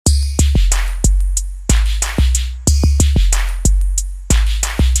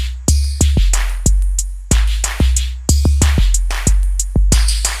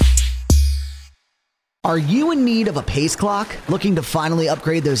Are you in need of a pace clock? Looking to finally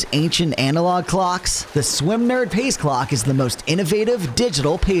upgrade those ancient analog clocks? The Swim Nerd Pace Clock is the most innovative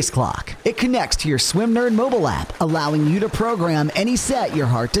digital pace clock. It connects to your Swim Nerd mobile app, allowing you to program any set your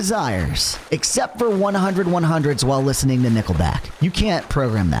heart desires. Except for 100 100s while listening to Nickelback. You can't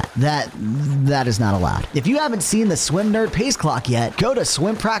program that. That is not allowed. If you haven't seen the Swim Nerd Pace Clock yet, go to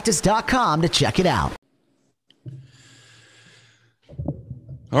swimpractice.com to check it out.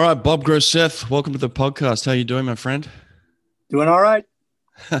 All right, Bob Groseth, welcome to the podcast. How are you doing, my friend? Doing all right.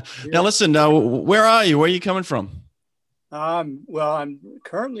 Now, listen, where are you? Where are you coming from? Well,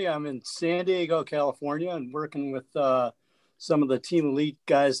 I'm in San Diego, California, and working with some of the Team Elite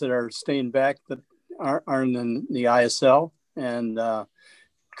guys that are staying back that aren't in the ISL, and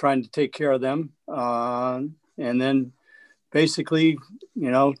trying to take care of them. And then basically,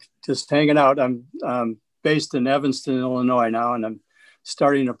 just hanging out. I'm based in Evanston, Illinois now, and I'm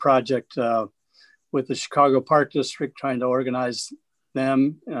starting a project with the Chicago Park District, trying to organize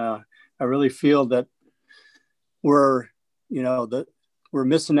them. I really feel that we're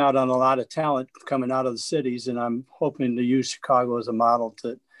missing out on a lot of talent coming out of the cities, and I'm hoping to use Chicago as a model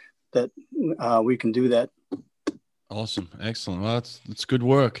that we can do that. Awesome. Excellent. Well, that's good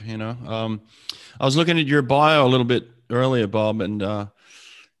work. I was looking at your bio a little bit earlier, Bob, and I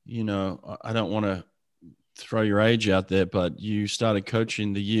don't want to throw your age out there, but you started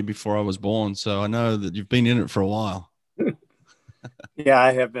coaching the year before I was born. So I know that you've been in it for a while. Yeah,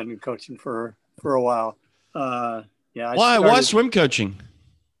 I have been coaching for a while. Why swim coaching?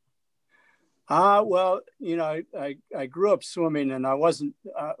 Well, I grew up swimming, and I wasn't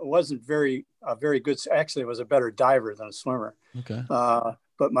very good. Actually, I was a better diver than a swimmer. Okay.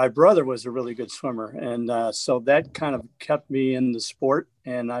 But my brother was a really good swimmer. And so that kind of kept me in the sport,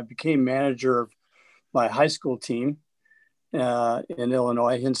 and I became manager of my high school team in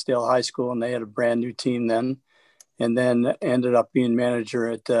Illinois, Hinsdale High School, and they had a brand new team then. And then ended up being manager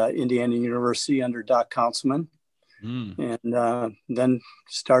at Indiana University under Doc Councilman. And then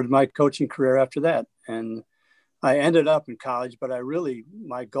started my coaching career after that. And I ended up in college, but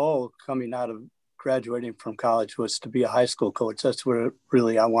my goal coming out of graduating from college was to be a high school coach. That's what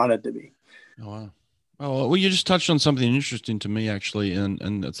I wanted to be. Oh, wow. Oh, well, you just touched on something interesting to me, actually,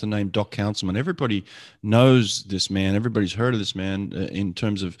 and it's the name Doc Councilman. Everybody knows this man. Everybody's heard of this man in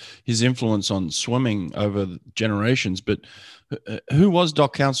terms of his influence on swimming over generations. But who was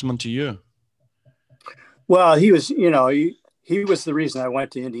Doc Councilman to you? Well, he was, he was the reason I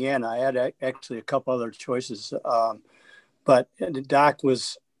went to Indiana. I had actually a couple other choices, but Doc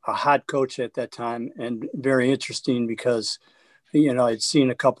was a hot coach at that time, and very interesting because I'd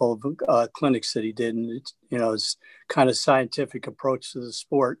seen a couple of clinics that he did, and it's kind of scientific approach to the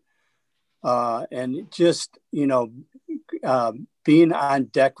sport. And just, being on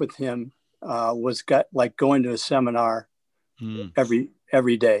deck with him was like going to a seminar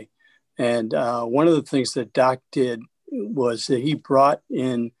every day. And one of the things that Doc did was that he brought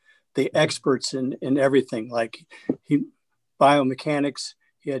in the experts in everything, like biomechanics.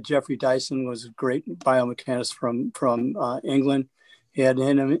 He had Jeffrey Dyson, was a great biomechanist from England. He had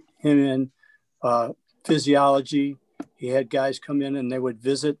him in physiology. He had guys come in and they would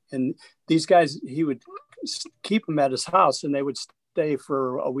visit. And these guys, he would keep them at his house, and they would stay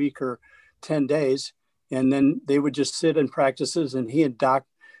for a week or 10 days. And then they would just sit in practices, and he and Doc,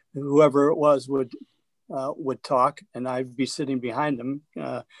 whoever it was, would talk, and I'd be sitting behind them,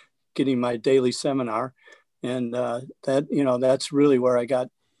 getting my daily seminar. And that's really where I got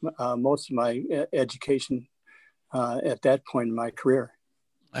most of my education at that point in my career.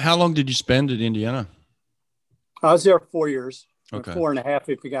 How long did you spend at Indiana? I was there 4 years, okay. 4.5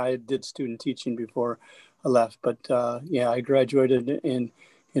 if I did student teaching before I left. But I graduated in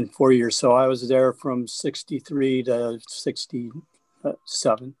 4 years. So I was there from 63 to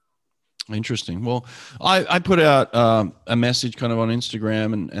 67. Interesting. Well, I put out a message kind of on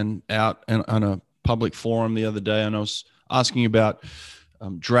Instagram and out on a public forum the other day, and I was asking about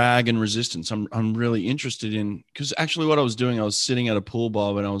drag and resistance. I'm really interested in, because actually what I was doing, I was sitting at a pool,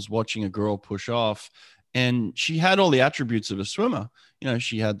 Bob, and I was watching a girl push off, and she had all the attributes of a swimmer.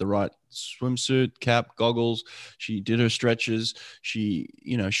 She had the right swimsuit, cap, goggles. She did her stretches. She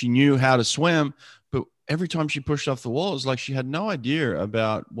knew how to swim, but every time she pushed off the wall, it was like she had no idea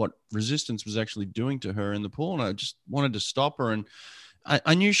about what resistance was actually doing to her in the pool. And I just wanted to stop her. And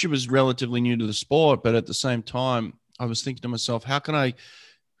I knew she was relatively new to the sport, but at the same time, I was thinking to myself, how can I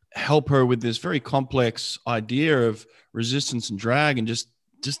help her with this very complex idea of resistance and drag, and just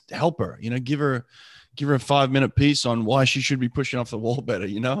help her, give her a 5-minute piece on why she should be pushing off the wall better,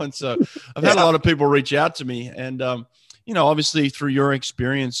 And so I've had a lot of people reach out to me, and obviously through your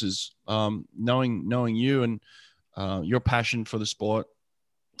experiences, knowing you and your passion for the sport,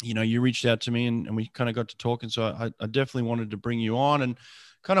 you reached out to me and we kind of got to talking. So I definitely wanted to bring you on and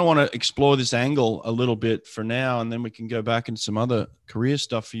kind of want to explore this angle a little bit for now. And then we can go back into some other career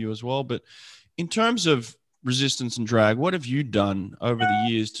stuff for you as well. But in terms of resistance and drag, what have you done over the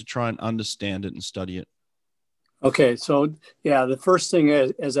years to try and understand it and study it? Okay, so yeah, the first thing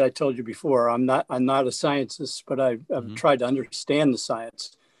is, as I told you before, I'm not a scientist, but I've tried to understand the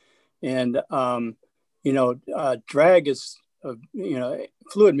science, and drag is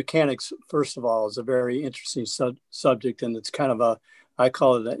fluid mechanics. First of all, is a very interesting subject, and it's kind of I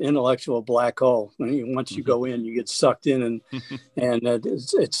call it an intellectual black hole. Once you go in, you get sucked in, and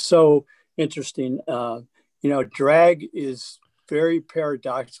it's so interesting. Drag is very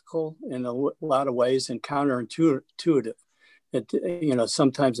paradoxical in a lot of ways and counterintuitive.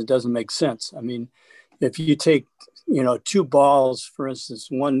 Sometimes it doesn't make sense. I mean, if you take, two balls, for instance,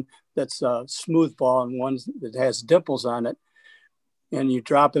 one that's a smooth ball and one that has dimples on it, and you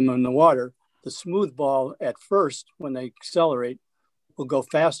drop them in the water, the smooth ball at first, when they accelerate, will go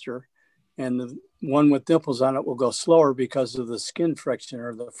faster, and the one with dimples on it will go slower because of the skin friction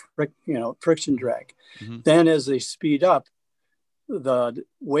or the friction drag. Mm-hmm. Then as they speed up, the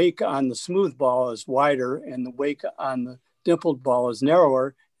wake on the smooth ball is wider and the wake on the dimpled ball is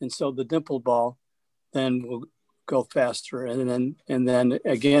narrower, and so the dimpled ball then will go faster, and then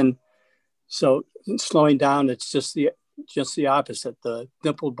again, so slowing down, it's just the opposite. The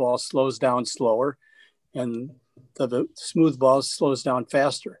dimpled ball slows down slower and the smooth ball slows down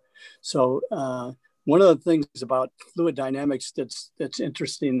faster. So one of the things about fluid dynamics that's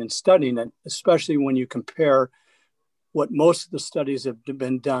interesting in studying it, especially when you compare what most of the studies have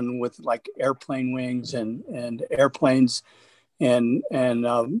been done with, like airplane wings and airplanes and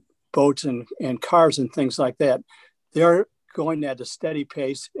boats and cars and things like that, they're going at a steady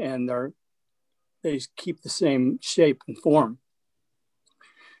pace and they keep the same shape and form.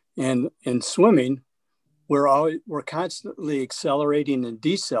 And in swimming, we're constantly accelerating and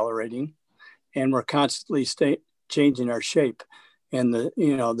decelerating, and we're constantly changing our shape. And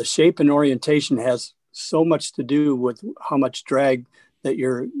the shape and orientation has so much to do with how much drag that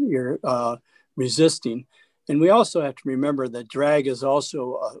you're resisting. And we also have to remember that drag is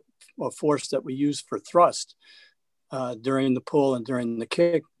also a force that we use for thrust during the pull and during the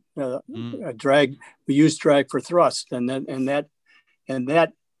kick. Drag, we use drag for thrust, and that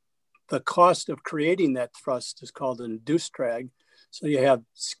the cost of creating that thrust is called an induced drag. So you have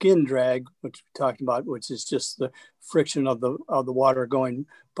skin drag, which we talked about, which is just the friction of the water going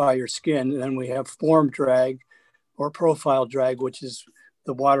by your skin. And then we have form drag or profile drag, which is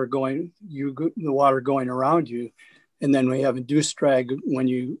the water going around you. And then we have induced drag when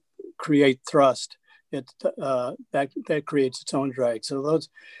you create thrust. That creates its own drag. So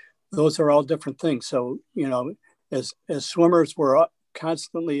those are all different things. So as swimmers, we're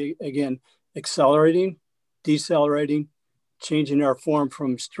constantly again accelerating, decelerating, changing our form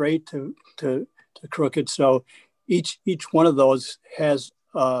from straight to crooked. So each one of those has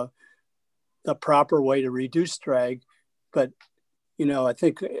the proper way to reduce drag. But I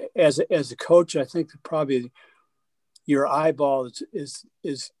think as a coach, I think that probably your eyeball is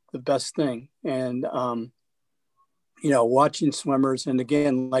the best thing. And watching swimmers, and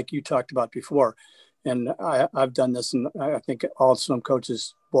again, like you talked about before, and I've done this, and I think all swim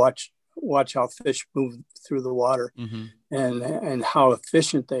coaches watch how fish move through the water, mm-hmm. and how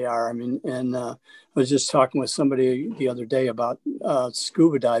efficient they are. I mean, and I was just talking with somebody the other day about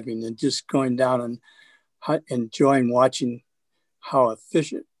scuba diving and just going down and enjoying watching how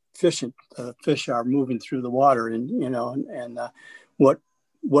efficient the fish are moving through the water, and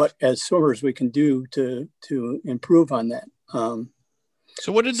what as swimmers we can do to improve on that.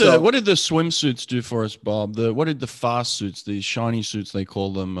 So what did the swimsuits do for us, Bob? What did the fast suits, the shiny suits they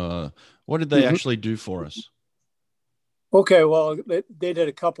call them, what did they mm-hmm. actually do for us? Okay, well, they did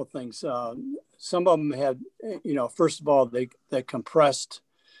a couple of things. Some of them had, first of all, they compressed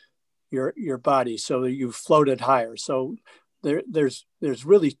your body so that you floated higher. So there's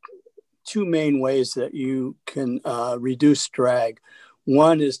really two main ways that you can reduce drag.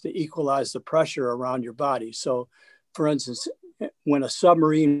 One is to equalize the pressure around your body. So, for instance, when a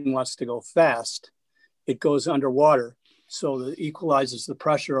submarine wants to go fast, it goes underwater, so that it equalizes the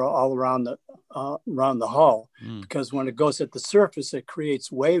pressure all around the hull. Because when it goes at the surface, it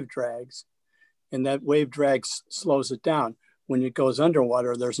creates wave drags, and that wave drag slows it down. When it goes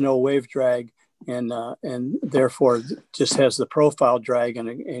underwater, there's no wave drag, and therefore it just has the profile drag, and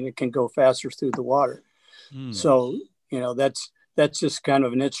it can go faster through the water. So that's just kind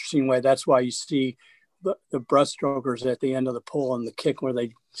of an interesting way. That's why you see the breaststrokers at the end of the pull and the kick where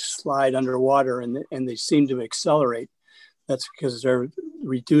they slide underwater and they seem to accelerate. That's because they're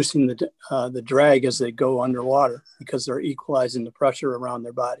reducing the drag as they go underwater because they're equalizing the pressure around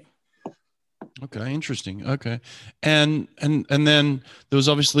their body. Okay, interesting. Okay, and then there was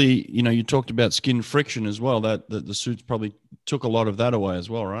obviously, you talked about skin friction as well. That the suits probably took a lot of that away as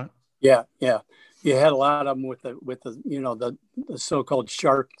well, right? Yeah. You had a lot of them with the so-called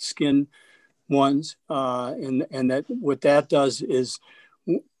shark skin ones, and that what that does is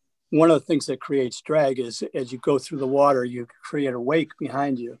one of the things that creates drag is as you go through the water, you create a wake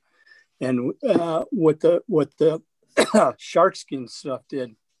behind you, and what the shark skin stuff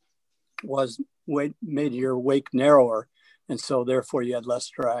did was made your wake narrower, and so therefore you had less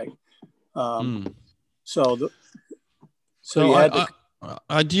drag. So you had to.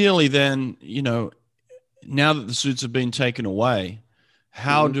 Ideally, then, now that the suits have been taken away,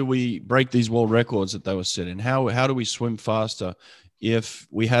 how do we break these world records that they were set in? How do we swim faster if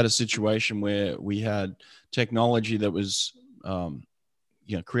we had a situation where we had technology that was,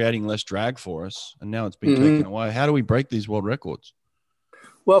 creating less drag for us, and now it's been taken away? How do we break these world records?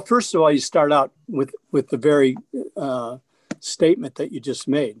 Well, first of all, you start out with the very statement that you just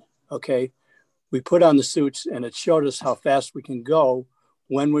made. Okay, we put on the suits, and it showed us how fast we can go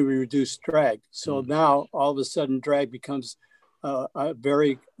when we reduce drag. So now all of a sudden drag becomes a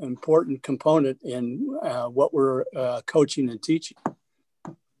very important component in what we're coaching and teaching.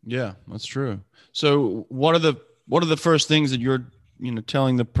 Yeah, that's true. So what are the first things that you're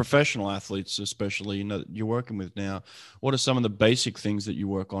telling the professional athletes, especially that you're working with now? What are some of the basic things that you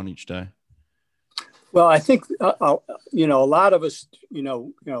work on each day? Well, I think a lot of us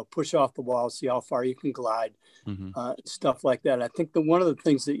push off the wall, see how far you can glide, stuff like that. I think one of the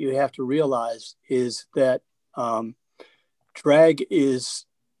things that you have to realize is that drag is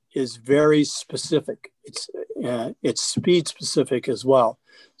very specific. It's speed specific as well.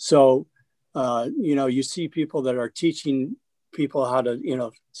 So you see people that are teaching people how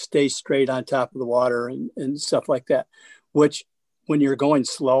to stay straight on top of the water and stuff like that, which when you're going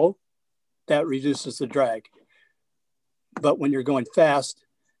slow, that reduces the drag. But when you're going fast,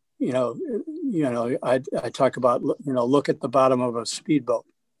 I talk about, look at the bottom of a speedboat,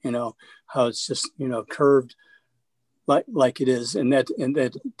 how it's just, curved like it is. And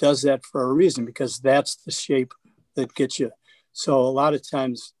that does that for a reason, because that's the shape that gets you. So a lot of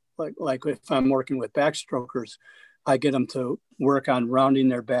times, like if I'm working with backstrokers, I get them to work on rounding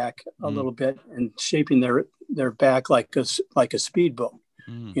their back a little bit and shaping their back like a speedboat,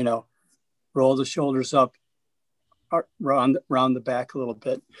 roll the shoulders up, round the back a little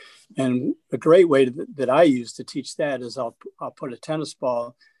bit. And a great way that I use to teach that is I'll put a tennis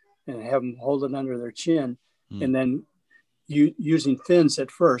ball and have them hold it under their chin, and then using fins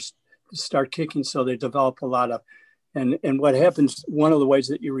at first to start kicking, so they develop a lot of. And what happens, one of the ways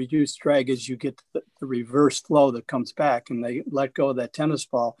that you reduce drag is you get the reverse flow that comes back, and they let go of that tennis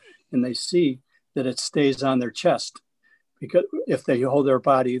ball and they see that it stays on their chest, because if they hold their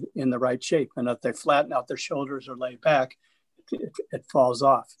body in the right shape, and if they flatten out their shoulders or lay back, it falls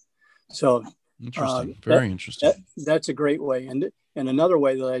off. So interesting, very interesting. That's a great way. And another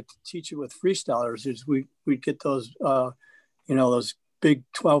way that I teach it with freestylers is we get those, those big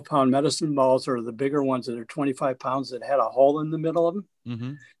 12-pound medicine balls, or the bigger ones that are 25 pounds that had a hole in the middle of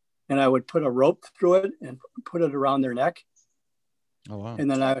them. And I would put a rope through it and put it around their neck. Oh, wow.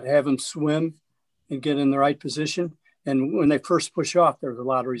 And then I would have them swim and get in the right position. And when they first push off, there's a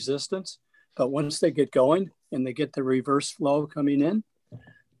lot of resistance. But once they get going and they get the reverse flow coming in,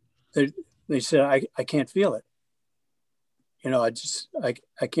 they say, I can't feel it. I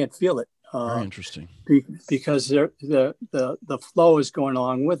can't feel it. Very interesting. Because the flow is going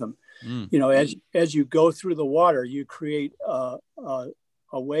along with them. As you go through the water, you create a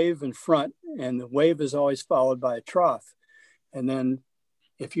wave in front, and the wave is always followed by a trough. And then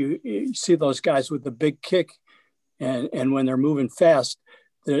if you see those guys with the big kick, and when they're moving fast,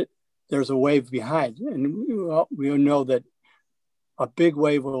 there's a wave behind. And we know that a big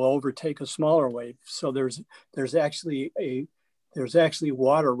wave will overtake a smaller wave. So there's actually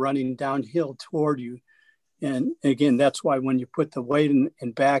water running downhill toward you. And again, that's why when you put the weight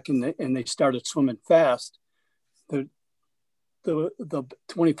in back and they started swimming fast, the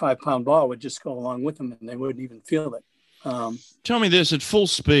 25-pound ball would just go along with them, and they wouldn't even feel it. Tell me this: at full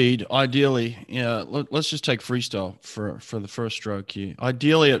speed, ideally, let's just take freestyle for the first stroke here.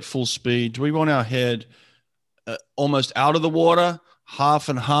 Ideally, at full speed, do we want our head almost out of the water, half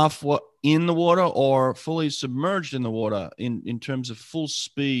and half in the water, or fully submerged in the water? In terms of full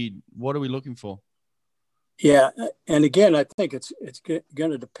speed, what are we looking for? Yeah, and again, I think it's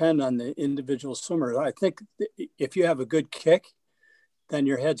going to depend on the individual swimmer. I think if you have a good kick, then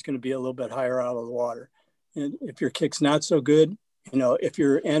your head's going to be a little bit higher out of the water. And if your kick's not so good, if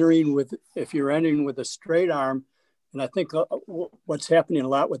you're entering with a straight arm, and I think what's happening a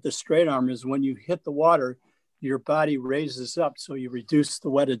lot with the straight arm is when you hit the water, your body raises up, so you reduce the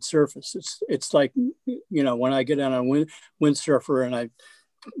wetted surface. It's like, when I get on a windsurfer and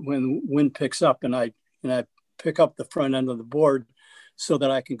when wind picks up and I pick up the front end of the board so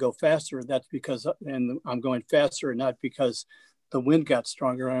that I can go faster. That's because, and I'm going faster, not because the wind got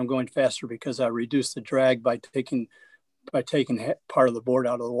stronger. I'm going faster because I reduced the drag by taking part of the board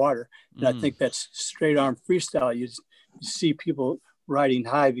out of the water. And I think that's straight arm freestyle. You see people riding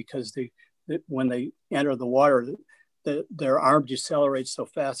high because when they enter the water, their arm decelerates so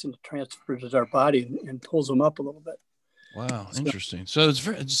fast and it transfers to their body and pulls them up a little bit. Wow, interesting. So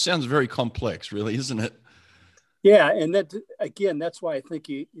it sounds very complex, really, isn't it? Yeah, and that's why I think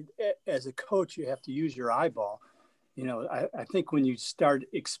as a coach, you have to use your eyeball. I think when you start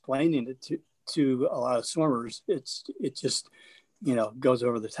explaining it to a lot of swimmers, it just goes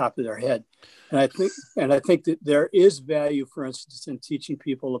over the top of their head. And I think that there is value, for instance, in teaching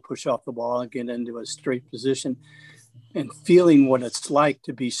people to push off the wall and get into a straight position and feeling what it's like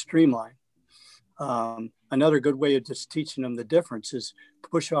to be streamlined. Another good way of just teaching them the difference is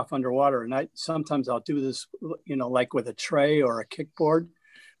push off underwater. And sometimes I'll do this, like with a tray or a kickboard,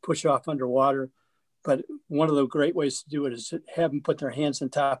 push off underwater. But one of the great ways to do it is to have them put their hands on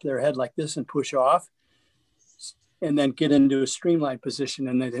top of their head like this and push off, and then get into a streamlined position,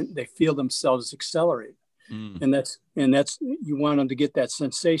 and they feel themselves accelerate. And that's you want them to get that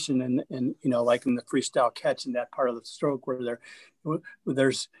sensation, and like in the freestyle catch in that part of the stroke where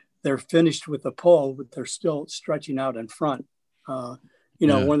they're finished with the pull, but they're still stretching out in front. One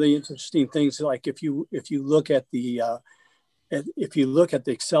of the interesting things, like if you look at the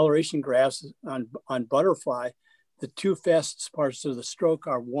acceleration graphs on butterfly, the two fastest parts of the stroke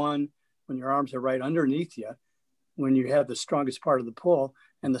are one, when your arms are right underneath you, when you have the strongest part of the pull,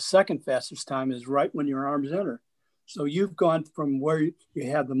 and the second fastest time is right when your arms enter. So you've gone from where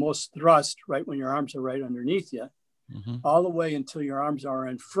you have the most thrust, right when your arms are right underneath you, all the way until your arms are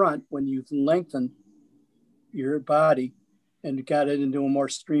in front when you've lengthened your body and got it into a more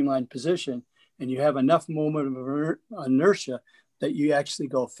streamlined position, and you have enough moment of inertia that you actually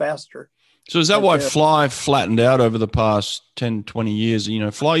go faster. So is that why fly flattened out over the past 10, 20 years?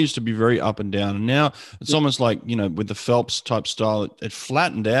 Fly used to be very up and down, and now it's almost like, with the Phelps type style, it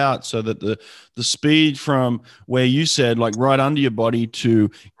flattened out so that the speed from where you said, like right under your body,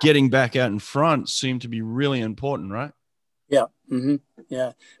 to getting back out in front seemed to be really important, right? Yeah. Mm-hmm.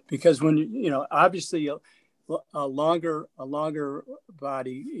 Yeah. Because when, obviously a longer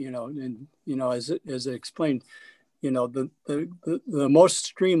body, as I explained, the most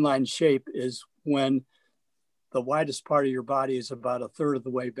streamlined shape is when the widest part of your body is about a third of the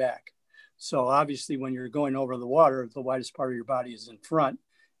way back. So obviously when you're going over the water, the widest part of your body is in front.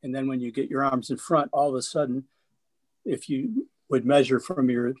 And then when you get your arms in front, all of a sudden, if you would measure from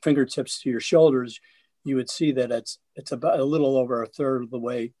your fingertips to your shoulders, you would see that it's about a little over a third of the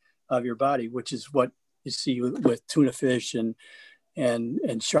way of your body, which is what you see with tuna fish and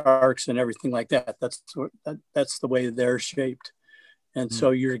sharks and everything like that. That's the way they're shaped. And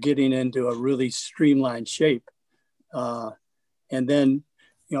so you're getting into a really streamlined shape. And then,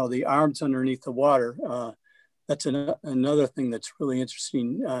 the arms underneath the water, that's another thing that's really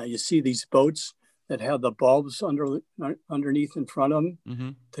interesting. You see these boats that have the bulbs underneath in front of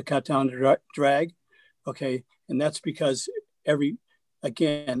them to cut down the drag. Okay. And that's because every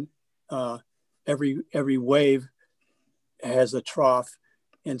wave has a trough.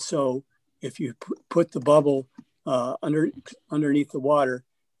 And so if you put the bubble underneath the water,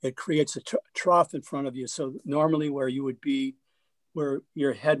 it creates a trough in front of you. So normally where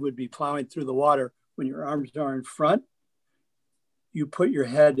your head would be plowing through the water, when your arms are in front, you put your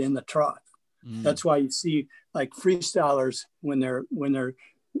head in the trough. That's why you see like freestylers when they're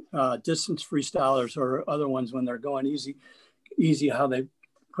distance freestylers or other ones, when they're going easy, how they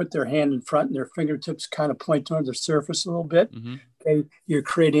put their hand in front and their fingertips kind of point towards the surface a little bit. Okay, you're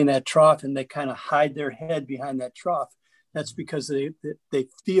creating that trough, and they kind of hide their head behind that trough. That's because they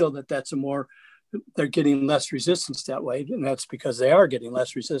feel they're getting less resistance that way, and that's because they are getting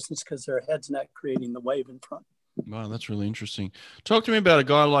less resistance because their head's not creating the wave in front. Wow, that's really interesting. Talk to me about a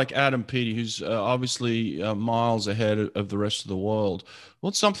guy like Adam Peaty, who's obviously miles ahead of the rest of the world.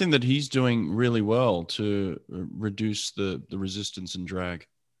 What's something that he's doing really well to reduce the resistance and drag?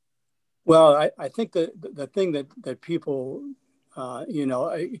 Well, I think the thing that people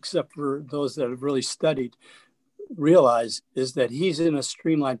except for those that have really studied, realize is that he's in a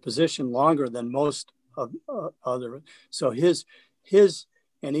streamlined position longer than most of other. So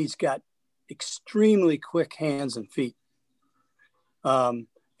and he's got extremely quick hands and feet. And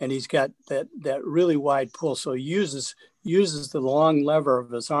he's got that really wide pull. So he uses the long lever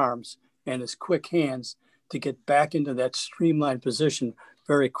of his arms and his quick hands to get back into that streamlined position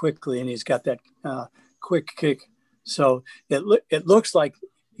very quickly. And he's got that quick kick. So it looks like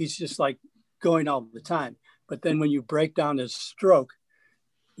he's just like going all the time. But then when you break down his stroke,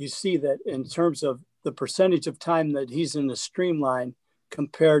 you see that in terms of the percentage of time that he's in the streamline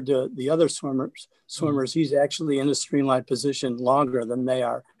compared to the other swimmers, he's actually in a streamlined position longer than they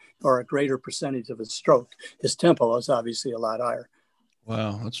are, or a greater percentage of his stroke. His tempo is obviously a lot higher.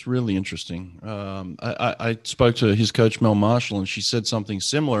 Wow, that's really interesting. I spoke to his coach, Mel Marshall, and she said something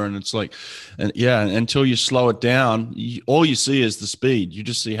similar. And it's like, until you slow it down, all you see is the speed. You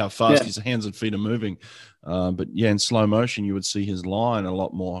just see how fast his hands and feet are moving. But in slow motion, you would see his line a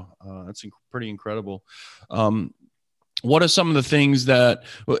lot more. That's pretty incredible. What are some of the things that,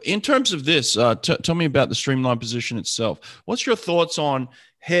 in terms of this, tell me about the streamline position itself. What's your thoughts on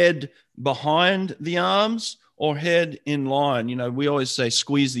head behind the arms or head in line? We always say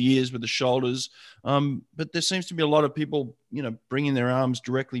squeeze the ears with the shoulders, but there seems to be a lot of people, bringing their arms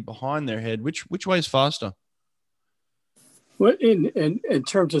directly behind their head. Which way is faster? Well, in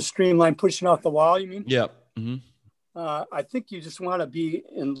terms of streamline, pushing off the wall, you mean? Yeah. Mm-hmm. I think you just want to be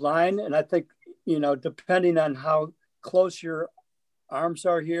in line, and I think depending on how close your arms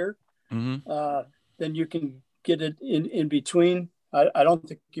are here, then you can get it in between. I don't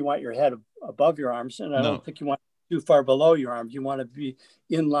think you want your head above your arms, and I don't think you want too far below your arms. You want to be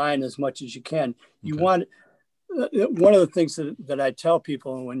in line as much as you can. You want one of the things that I tell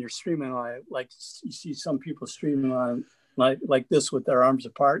people when you're streaming line, like you see some people streaming line like this with their arms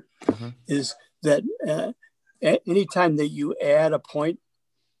apart, is that anytime that you add a point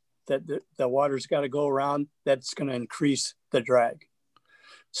that the water's got to go around, that's going to increase the drag.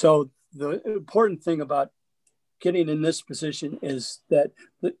 So the important thing about getting in this position is that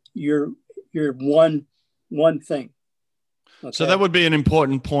you're one thing. Okay? So that would be an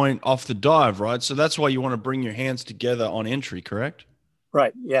important point off the dive, right? So that's why you want to bring your hands together on entry, correct?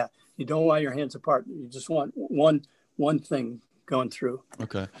 Right. Yeah. You don't want your hands apart. You just want one thing going through.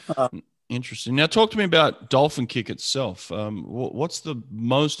 Okay. Interesting. Now talk to me about dolphin kick itself. What's the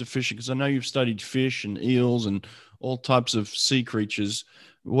most efficient? Because I know you've studied fish and eels and all types of sea creatures.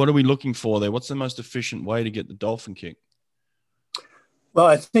 What are we looking for there? What's the most efficient way to get the dolphin kick? Well,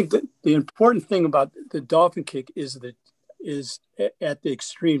 I think that the important thing about the dolphin kick is at the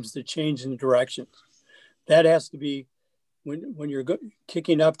extremes, the change in direction. That has to be when you're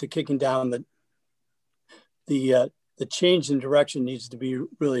kicking up to kicking down. The change in direction needs to be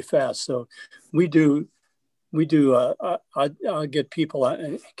really fast. So I'll get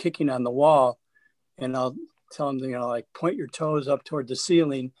people kicking on the wall, and I'll tell them, like point your toes up toward the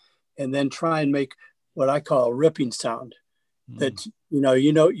ceiling and then try and make what I call a ripping sound. That,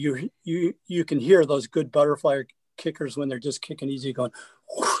 you can hear those good butterfly kickers when they're just kicking easy going,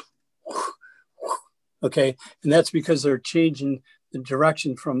 okay. And that's because they're changing the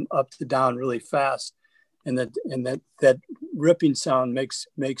direction from up to down really fast. And that ripping sound makes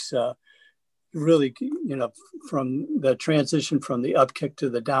really, from the transition from the up kick to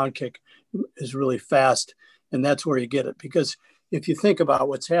the down kick is really fast. And that's where you get it. Because if you think about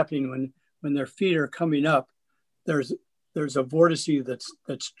what's happening when their feet are coming up, there's a vortice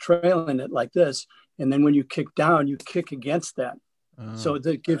that's trailing it like this. And then when you kick down, you kick against that. So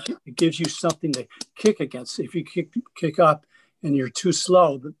it gives you something to kick against. If you kick up and you're too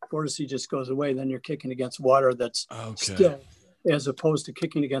slow, the vortice just goes away. Then you're kicking against water that's still, as opposed to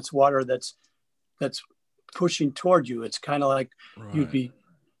kicking against water that's pushing toward you. It's kind of like you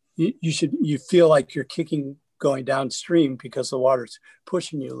feel like you're kicking going downstream because the water's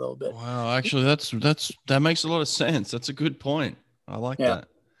pushing you a little bit. Wow, actually, that makes a lot of sense. That's a good point. I like that.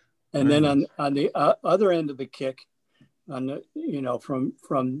 And then on the other end of the kick, on the,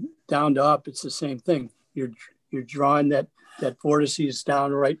 from down to up, it's the same thing. You're drawing that vortice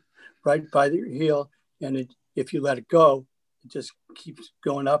down right by your heel, and if you let it go, it just keeps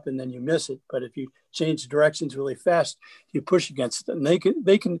going up, and then you miss it. But if you change directions really fast, you push against it, and they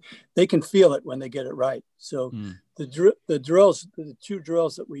can feel it when they get it right. So the drills, the two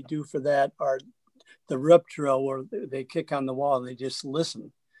drills that we do for that are the rip drill, where they kick on the wall and they just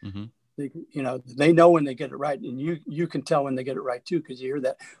listen. Mm-hmm. They know when they get it right, and you can tell when they get it right too, because you hear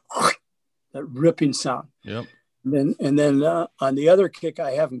that ripping sound. Yep. And then on the other kick,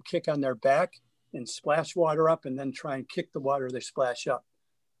 I have them kick on their back, and splash water up and then try and kick the water they splash up.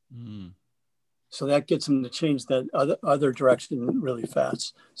 Mm. So that gets them to change the other direction really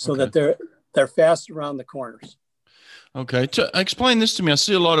fast, so Okay. that they're fast around the corners. Okay. To explain this to me, I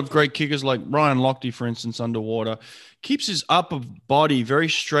see a lot of great kickers like Ryan Lochte, for instance, underwater, keeps his upper body very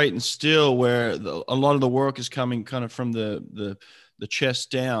straight and still, where a lot of the work is coming kind of from the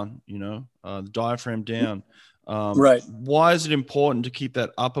chest down, the diaphragm down. Right. Why is it important to keep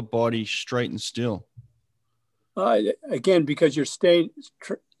that upper body straight and still? Again, because you're staying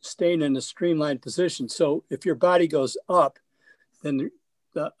in a streamlined position. So if your body goes up, then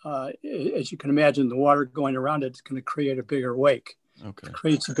as you can imagine, the water going around it's going to create a bigger wake. Okay. If it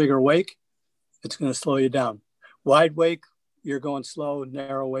creates a bigger wake, it's going to slow you down. Wide wake, you're going slow.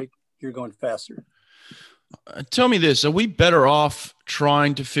 Narrow wake, you're going faster. Tell me this, are we better off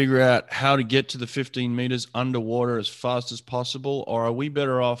trying to figure out how to get to the 15 meters underwater as fast as possible, or are we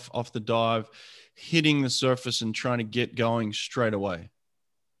better off the dive, hitting the surface and trying to get going straight away?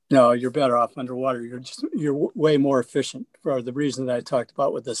 No, you're better off underwater. You're way more efficient for the reason that I talked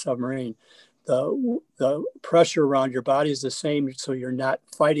about with the submarine. The pressure around your body is the same, so you're not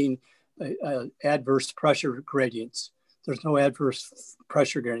fighting adverse pressure gradients. There's no adverse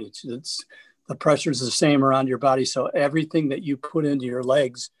pressure gradients. The pressure is the same around your body, so everything that you put into your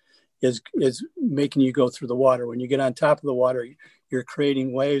legs is making you go through the water. When you get on top of the water, you're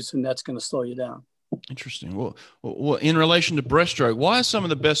creating waves, and that's going to slow you down. Interesting. Well, in relation to breaststroke, why are some of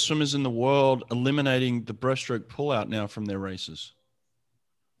the best swimmers in the world eliminating the breaststroke pullout now from their races?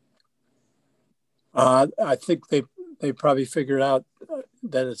 I think they probably figured out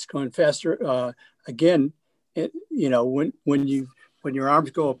that it's going faster. Again, when your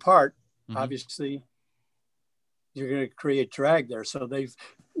arms go apart, mm-hmm. obviously you're going to create drag there. So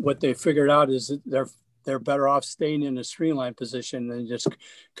what they figured out is that they're better off staying in a streamlined position than just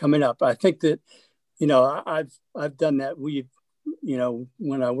coming up. I think that, I've done that.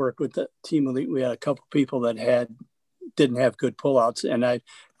 When I worked with the Team Elite, we had a couple people that didn't have good pullouts, and I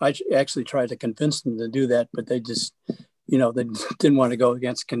actually tried to convince them to do that, but they just, they didn't want to go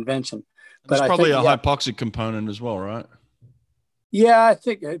against convention. But there's probably a hypoxic component as well, right? Yeah, I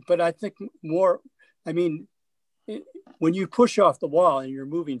think more. I mean, when you push off the wall and you're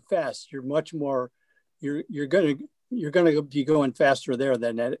moving fast, you're much more. You're gonna be going faster there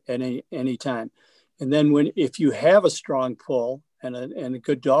than at any time. And then if you have a strong pull and a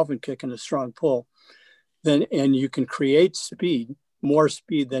good dolphin kick and a strong pull, and you can create more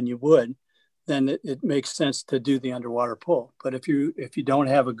speed than you would, then it makes sense to do the underwater pull. But if you don't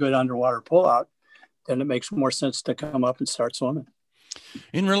have a good underwater pull out, then it makes more sense to come up and start swimming.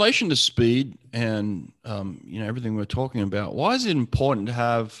 In relation to speed and everything we're talking about, why is it important to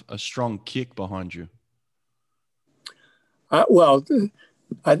have a strong kick behind you? I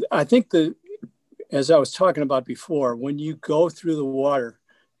think as I was talking about before, when you go through the water,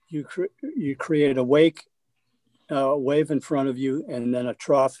 you create a wave in front of you and then a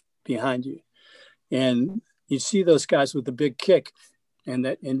trough behind you. And you see those guys with the big kick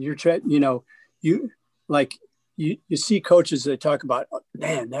and you're trying, you see coaches that talk about, oh,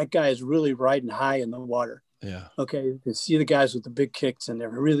 man, that guy is really riding high in the water. Yeah. Okay. You see the guys with the big kicks and they're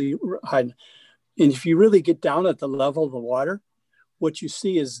really high. And if you really get down at the level of the water, what you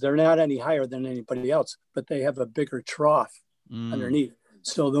see is they're not any higher than anybody else, but they have a bigger trough underneath.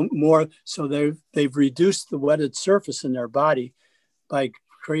 So they've reduced the wetted surface in their body by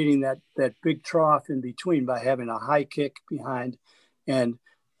creating that big trough in between by having a high kick behind, and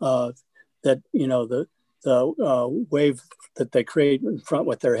the wave that they create in front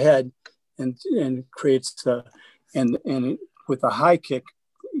with their head, and creates and with a high kick,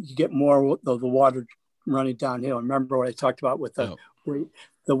 you get more of the water running downhill. Remember what I talked about with the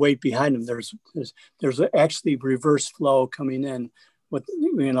weight behind them. There's actually reverse flow coming in with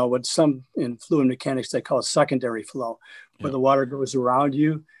some in fluid mechanics they call a secondary flow, where the water goes around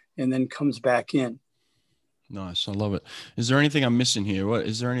you and then comes back in. Nice. I love it. Is there anything I'm missing here?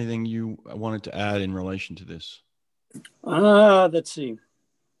 Is there anything you wanted to add in relation to this? Let's see.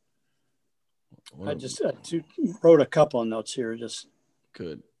 I just wrote a couple of notes here. Just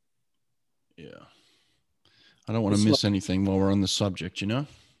good. Yeah. I don't want to miss anything while we're on the subject,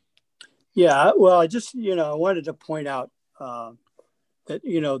 Yeah. Well, I just, I wanted to point out that,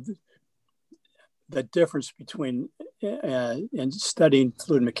 the difference between and studying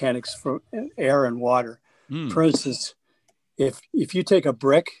fluid mechanics for air and water. For instance, if you take a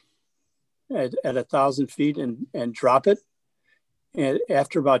brick at 1,000 feet and drop it, and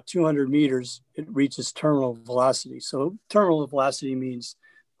after about 200 meters, it reaches terminal velocity. So terminal velocity means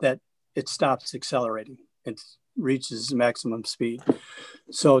that it stops accelerating. reaches maximum speed.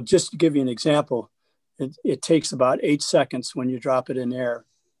 So just to give you an example, it takes about 8 seconds when you drop it in air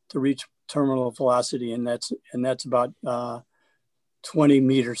to reach terminal velocity, and that's about 20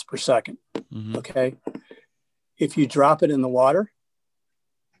 meters per second. Mm-hmm. Okay. If you drop it in the water,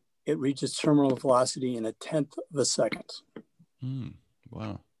 it reaches terminal velocity in 1/10 of a second.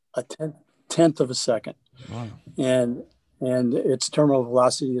 Wow. A tenth of a second. Wow. And its terminal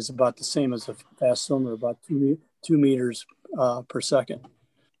velocity is about the same as a fast cylinder, about 2 meters per second.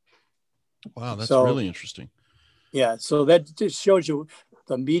 Wow, that's really interesting. Yeah, so that just shows you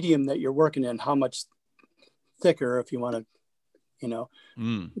the medium that you're working in, how much thicker, if you want to,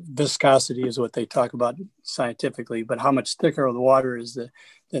 viscosity is what they talk about scientifically, but how much thicker the water is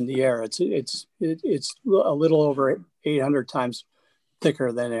than the air. It's a little over 800 times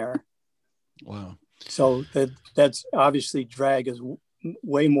thicker than air. Wow. So that's obviously drag is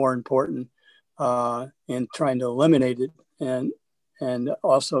way more important in trying to eliminate it and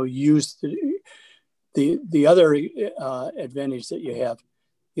also use the other advantage that you have.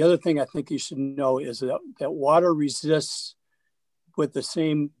 The other thing I think you should know is that water resists with the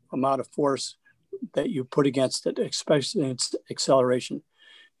same amount of force that you put against it, especially its acceleration.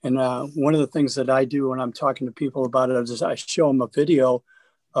 And one of the things that I do when I'm talking to people about it is I show them a video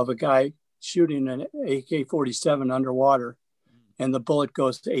of a guy shooting an AK-47 underwater, and the bullet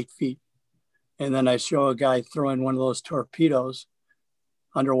goes to 8 feet. And then I show a guy throwing one of those torpedoes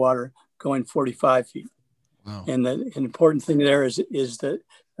underwater going 45 feet. Wow. And the important thing there is that,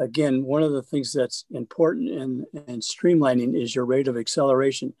 again, one of the things that's important in streamlining is your rate of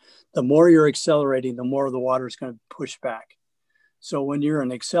acceleration. The more you're accelerating, the more the water is going to push back. So when you're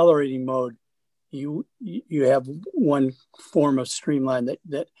in accelerating mode, you have one form of streamline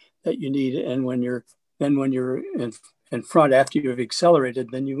that you need. And when you're in front, after you've accelerated,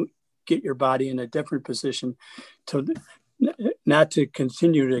 then you get your body in a different position to not to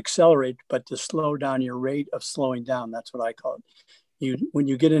continue to accelerate, but to slow down your rate of slowing down. That's what I call it. When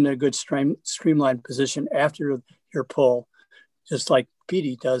you get in a good streamlined position after your pull, just like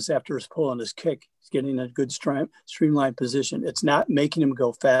Petey does after his pull and his kick, he's getting a good streamlined position. It's not making him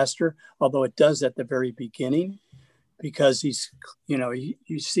go faster, although it does at the very beginning, because he's,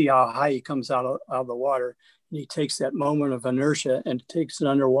 you see how high he comes out of the water, and he takes that moment of inertia and takes it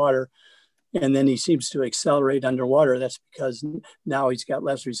underwater. And then he seems to accelerate underwater. That's because now he's got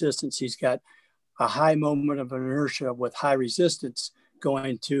less resistance. He's got a high moment of inertia with high resistance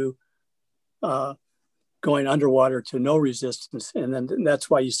going underwater to no resistance. And then that's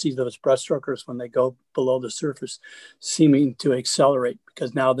why you see those breaststrokers when they go below the surface seeming to accelerate,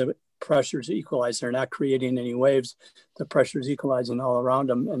 because now the pressure is equalized. They're not creating any waves. The pressure is equalizing all around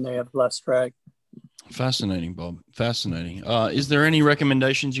them, and they have less drag. Fascinating, Bob. Fascinating. Is there any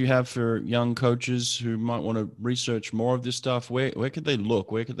recommendations you have for young coaches who might want to research more of this stuff? Where could they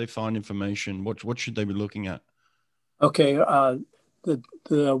look? Where could they find information? What should they be looking at? Okay.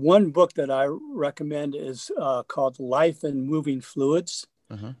 The one book that I recommend is called Life in Moving Fluids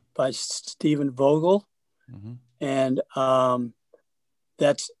by Stephen Vogel. Mm-hmm. And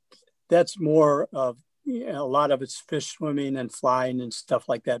that's more of, a lot of it's fish swimming and flying and stuff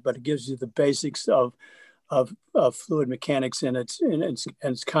like that, but it gives you the basics of fluid mechanics, and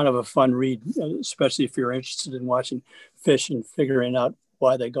it's kind of a fun read, especially if you're interested in watching fish and figuring out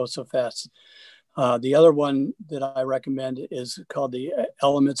why they go so fast. The other one that I recommend is called The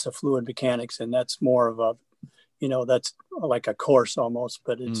Elements of Fluid Mechanics, and that's more of a, that's like a course almost,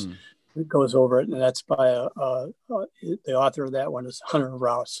 but it goes over it, and that's by the author of that one is Hunter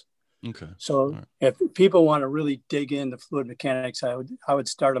Rouse. Okay. So if people want to really dig into fluid mechanics, I would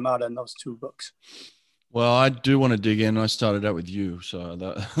start them out on those two books. Well, I do want to dig in. I started out with you, so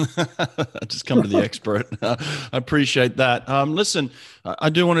I just come to the expert. I appreciate that. Listen,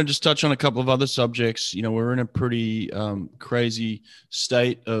 I do want to just touch on a couple of other subjects. We're in a pretty crazy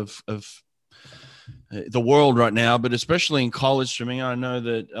state of the world right now, but especially in college swimming. I know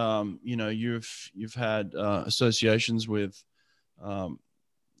that you've had associations with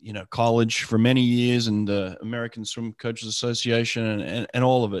college for many years, and the American Swim Coaches Association and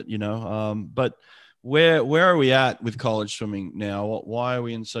all of it, but where are we at with college swimming now? Why are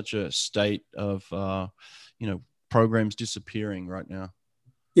we in such a state of, programs disappearing right now?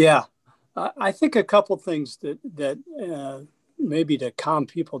 Yeah, I think a couple things that maybe to calm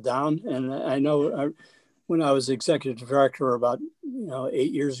people down. And I know when I was executive director about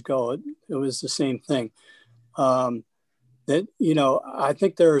 8 years ago, it was the same thing. I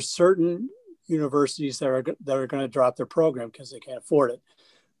think there are certain universities that are going to drop their program because they can't afford it.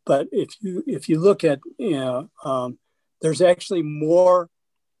 But if you look at, there's actually more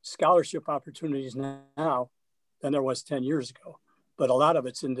scholarship opportunities now than there was 10 years ago. But a lot of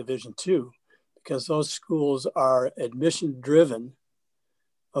it's in Division II because those schools are admission driven.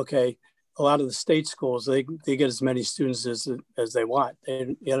 Okay. A lot of the state schools, they get as many students as they want.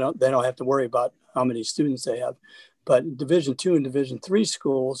 They don't have to worry about how many students they have. But Division II and Division III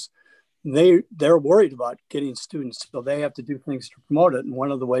schools, they're worried about getting students, so they have to do things to promote it. And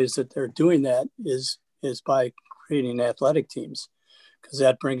one of the ways that they're doing that is by creating athletic teams, because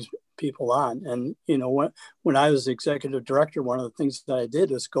that brings people on. And when I was executive director, one of the things that I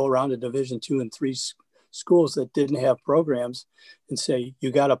did was go around to Division II and III schools that didn't have programs and say,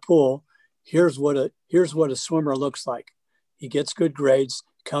 you got a pool. Here's what a swimmer looks like. He gets good grades,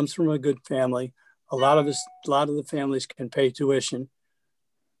 comes from a good family. A lot of the families can pay tuition.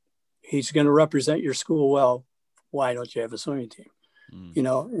 He's going to represent your school well. Why don't you have a swimming team?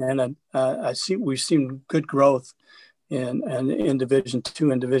 And we've seen good growth in Division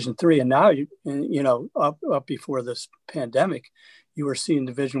II and Division III, and now up before this pandemic, you were seeing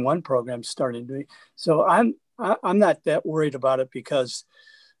Division I programs starting to be. So I'm not that worried about it because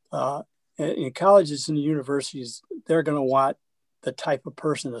in colleges and universities, they're going to want the type of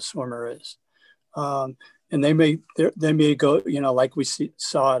person a swimmer is. And they may go, like we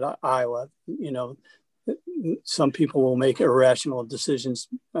saw at Iowa, some people will make irrational decisions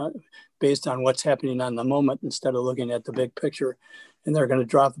based on what's happening on the moment instead of looking at the big picture, and they're going to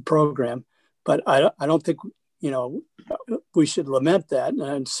drop the program. But I don't think, we should lament that, and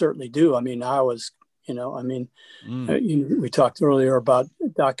I certainly do. I mean, Iowa's, we talked earlier about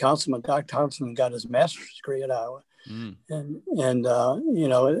Doc Councilman. Doc Councilman got his master's degree at Iowa. And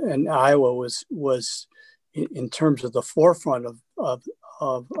Iowa was in terms of the forefront of a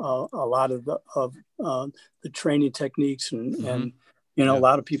lot of the training techniques and a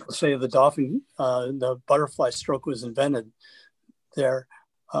lot of people say the butterfly stroke was invented there.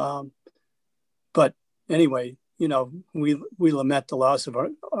 But anyway, we lament the loss of our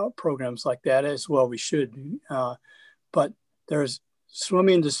programs like that, as well we should. But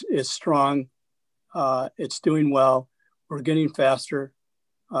swimming is strong. It's doing well. We're getting faster.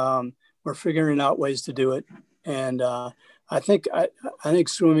 We're figuring out ways to do it. And I think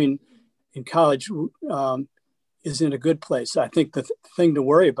swimming in college is in a good place. I think the thing to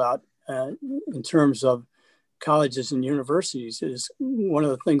worry about in terms of colleges and universities is one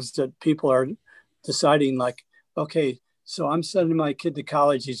of the things that people are deciding, like, okay, so I'm sending my kid to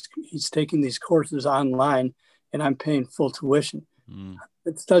college. He's taking these courses online and I'm paying full tuition.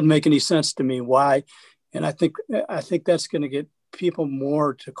 It doesn't make any sense to me. Why? And I think that's going to get people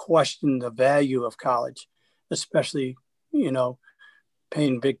more to question the value of college, especially,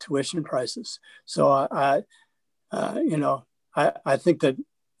 paying big tuition prices. So I think that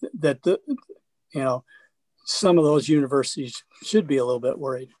some of those universities should be a little bit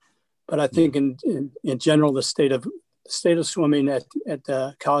worried, but I think in general, the state of swimming at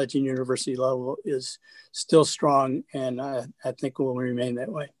the college and university level is still strong, and I think will remain that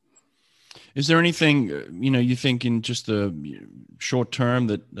way. Is there anything, you think in just the short term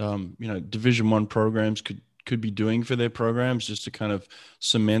that, Division I programs could be doing for their programs just to kind of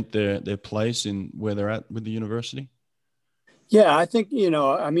cement their place in where they're at with the university? Yeah, I think,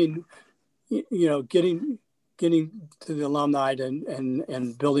 getting to the alumni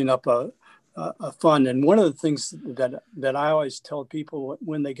and building up a fund. And one of the things that I always tell people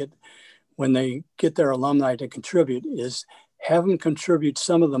when they get their alumni to contribute is have them contribute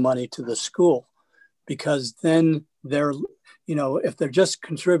some of the money to the school, because then if they're just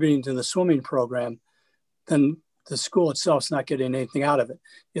contributing to the swimming program, then the school itself is not getting anything out of it.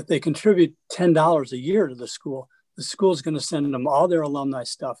 If they contribute $10 a year to the school is going to send them all their alumni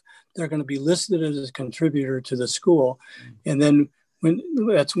stuff. They're going to be listed as a contributor to the school. And then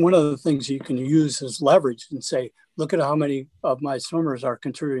that's one of the things you can use as leverage and say, look at how many of my swimmers are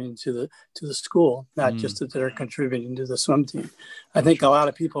contributing to the school, not just that they're contributing to the swim team. I think a lot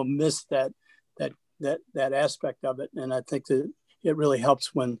of people miss that aspect of it. And I think that it really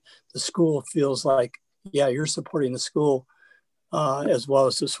helps when the school feels like, yeah, you're supporting the school as well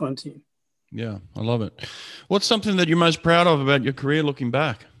as the swim team. Yeah, I love it. What's something that you're most proud of about your career looking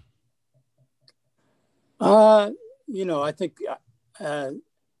back? I think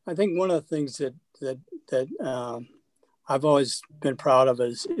one of the things that I've always been proud of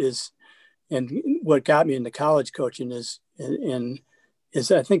is and what got me into college coaching is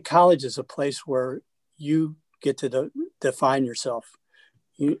I think college is a place where you get to define yourself.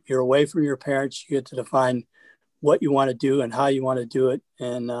 You're away from your parents. You get to define what you want to do and how you want to do it.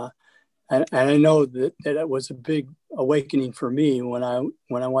 And I know that it was a big awakening for me when I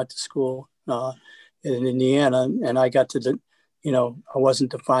went to school in Indiana, and I got to, I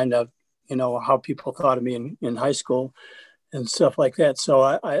wasn't defined of, how people thought of me in high school and stuff like that. So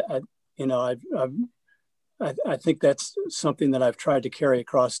I think that's something that I've tried to carry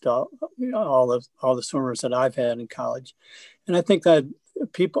across to all the swimmers that I've had in college. And I think that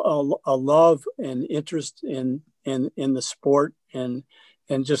people a love and interest in the sport, and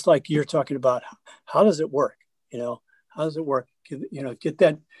just like you're talking about, how does it work? How does it work? Get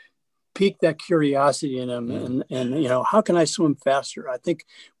that, pique that curiosity in them, and how can I swim faster? I think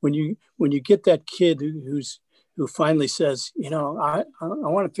when you get that kid who finally says, I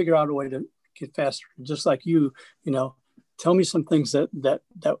want to figure out a way to get faster, just like tell me some things that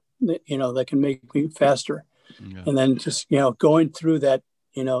can make me faster. Yeah. And then just going through that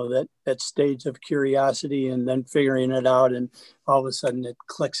that stage of curiosity, and then figuring it out, and all of a sudden it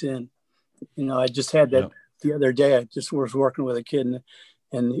clicks in. I just had that the other day. I just was working with a kid,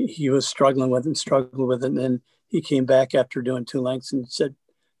 and he was struggling with it, and then he came back after doing 2 lengths and said,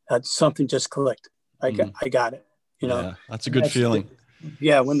 something just clicked. I got it. Yeah, that's a good feeling.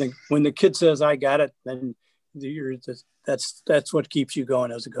 When the kid says I got it, then that's what keeps you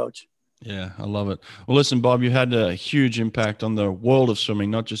going as a coach. Yeah, I love it. Well, listen, Bob, you had a huge impact on the world of swimming,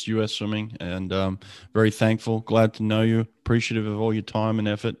 not just US swimming, and very thankful, glad to know you, appreciative of all your time and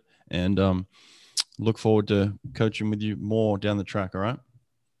effort, and look forward to coaching with you more down the track. All right.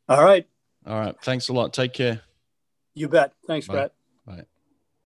 All right. All right. Thanks a lot. Take care. You bet. Thanks, Bye. Brett. Bye.